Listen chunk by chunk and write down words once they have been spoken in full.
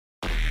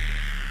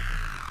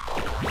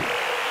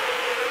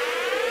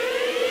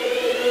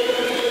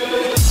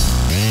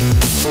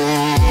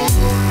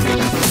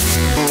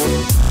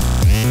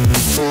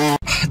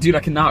Dude, I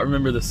cannot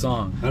remember the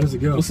song. How does it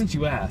go? Well, since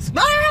you asked.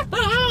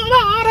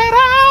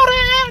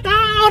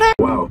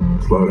 Wow,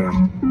 slow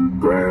down,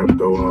 grab,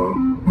 throw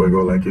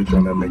wiggle like you're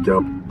trying to make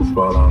up,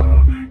 fall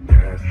on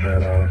gas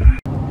pedal.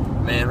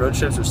 Man, road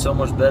trips are so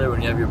much better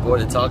when you have your boy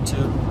to talk to.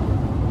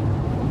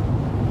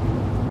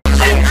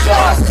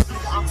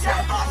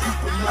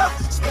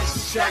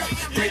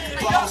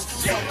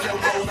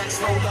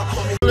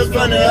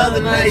 The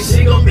other night,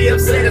 she gon' be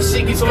upset if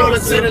she keeps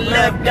rolling to the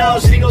left,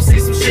 dog. She gon' see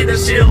some shit that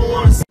she don't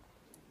wanna see.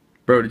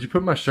 Bro, did you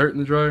put my shirt in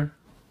the dryer?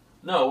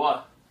 No,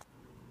 why?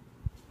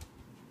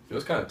 It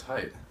was kind of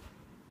tight.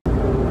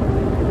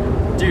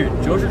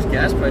 Dude, Georgia's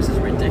gas price is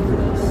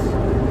ridiculous.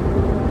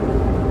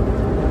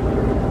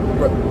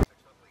 Bro.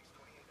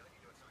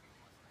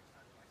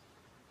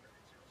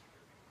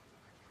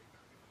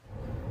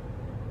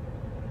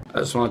 I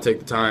just want to take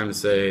the time to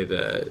say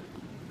that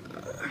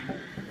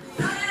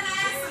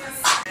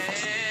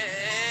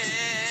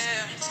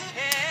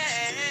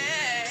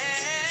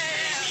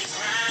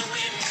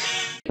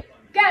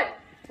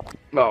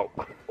oh.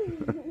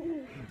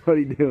 What are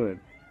you doing?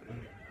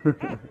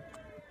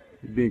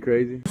 You being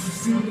crazy?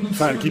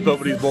 Trying to keep up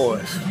with these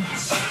boys.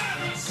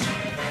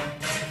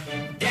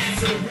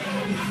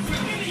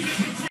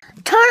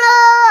 Turn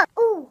up!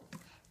 Ooh.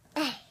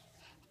 Hey.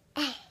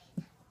 Hey.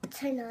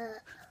 Turn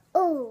up.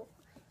 Ooh.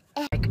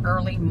 Like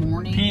early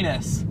morning.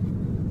 Penis.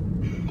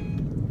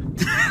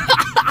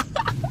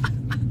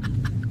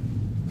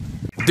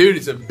 Dude,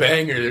 it's a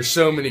banger. There's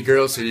so many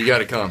girls here. You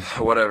gotta come.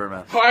 Whatever,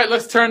 man. Alright,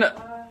 let's turn it.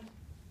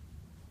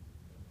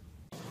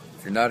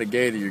 If you're not a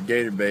gator, you're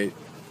gator bait.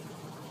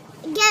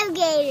 Go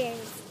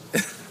Gators.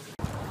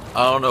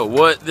 I don't know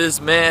what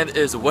this man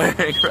is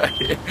wearing right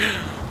here.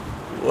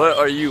 What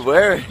are you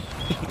wearing?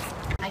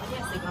 I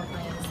can't sleep on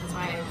planes. That's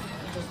why I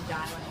just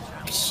die when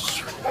I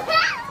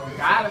travel.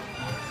 Got it.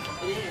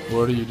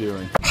 What are you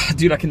doing?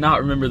 Dude, I cannot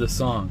remember the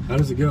song. How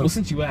does it go? Well,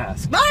 since you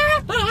asked.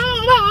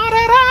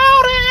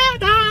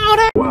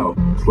 Wow,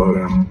 slow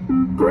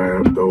down,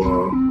 grab,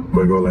 throw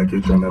wiggle like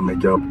you're trying to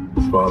make up,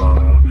 fall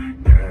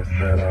on gas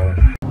pedal.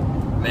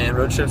 Man,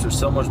 road trips are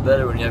so much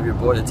better when you have your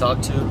boy to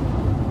talk to.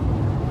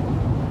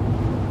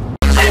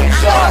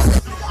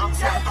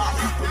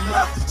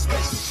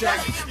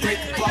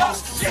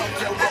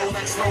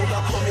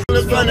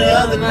 The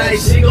other night,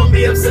 she gon'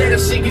 be upset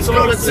if she keeps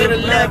rolling to the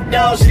left,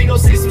 dog. She gon'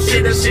 see some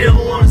shit that she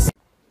don't wanna see.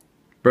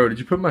 Bro, did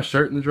you put my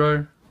shirt in the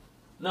dryer?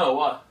 No,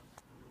 why?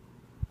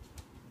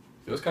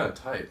 It was kind of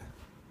tight.